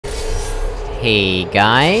Hey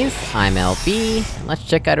guys, I'm LB, and let's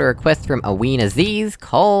check out a request from Aween Aziz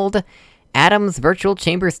called Adam's Virtual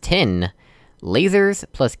Chambers 10. Lasers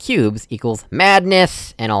plus cubes equals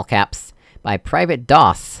madness, in all caps, by Private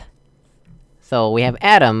DOS. So we have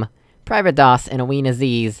Adam, Private DOS, and Aween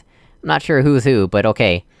Aziz. I'm not sure who's who, but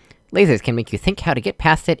okay. Lasers can make you think how to get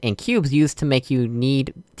past it, and cubes used to make you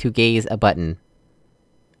need to gaze a button.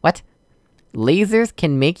 What? Lasers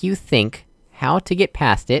can make you think how to get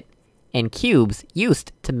past it, and cubes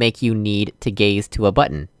used to make you need to gaze to a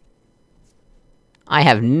button. I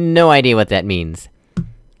have no idea what that means. But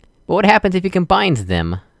what happens if you combine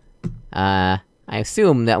them? I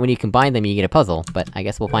assume that when you combine them you get a puzzle, but I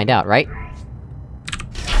guess we'll find out, right?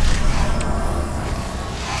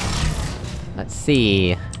 Let's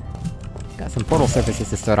see... Got some portal surfaces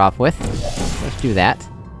to start off with. Let's do that.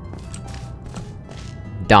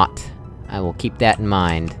 Dot. I will keep that in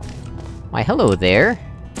mind. Why, hello there!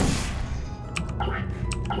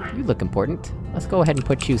 You look important. Let's go ahead and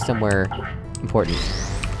put you somewhere... important.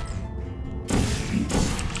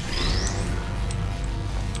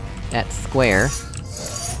 That's square.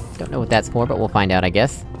 Don't know what that's for, but we'll find out, I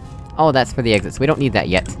guess. Oh, that's for the exit, so we don't need that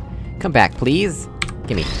yet. Come back, please!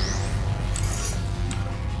 Gimme.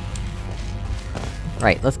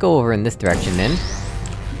 Right, let's go over in this direction, then.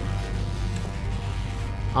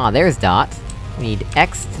 Ah, there's Dot. We need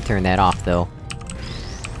X to turn that off, though.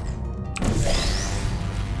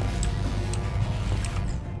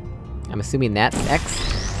 I'm assuming that's X?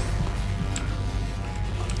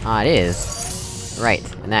 Ah, it is. Right,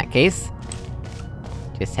 in that case...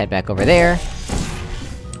 just head back over there.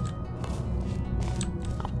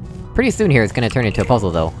 Pretty soon here it's gonna turn into a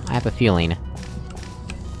puzzle, though. I have a feeling.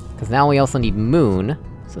 Cause now we also need Moon,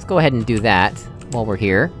 so let's go ahead and do that, while we're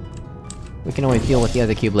here. We can always deal with the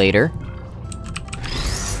other cube later.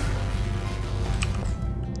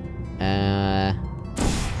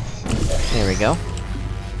 There we go.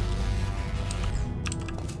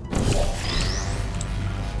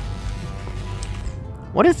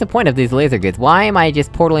 What is the point of these laser grids? Why am I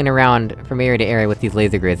just portaling around from area to area with these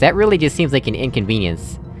laser grids? That really just seems like an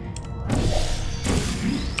inconvenience.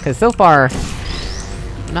 Cause so far...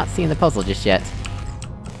 I'm not seeing the puzzle just yet.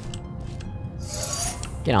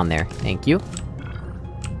 Get on there, thank you.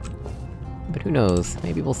 But who knows,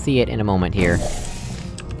 maybe we'll see it in a moment here.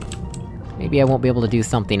 Maybe I won't be able to do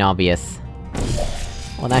something obvious.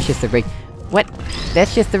 Well, that's just the what?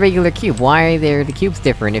 That's just the regular cube, why are the cubes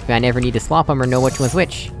different if I never need to swap them or know which one's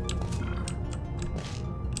which?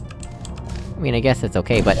 I mean, I guess it's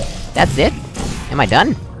okay, but... that's it? Am I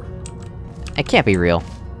done? It can't be real.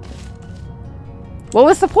 What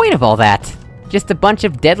was the point of all that? Just a bunch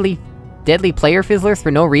of deadly player fizzlers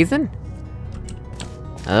for no reason?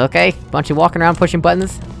 Okay, bunch of walking around pushing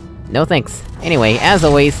buttons? No thanks. Anyway, as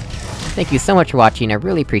always, thank you so much for watching, I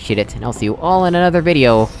really appreciate it, and I'll see you all in another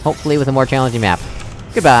video, hopefully with a more challenging map.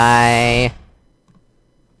 Goodbye!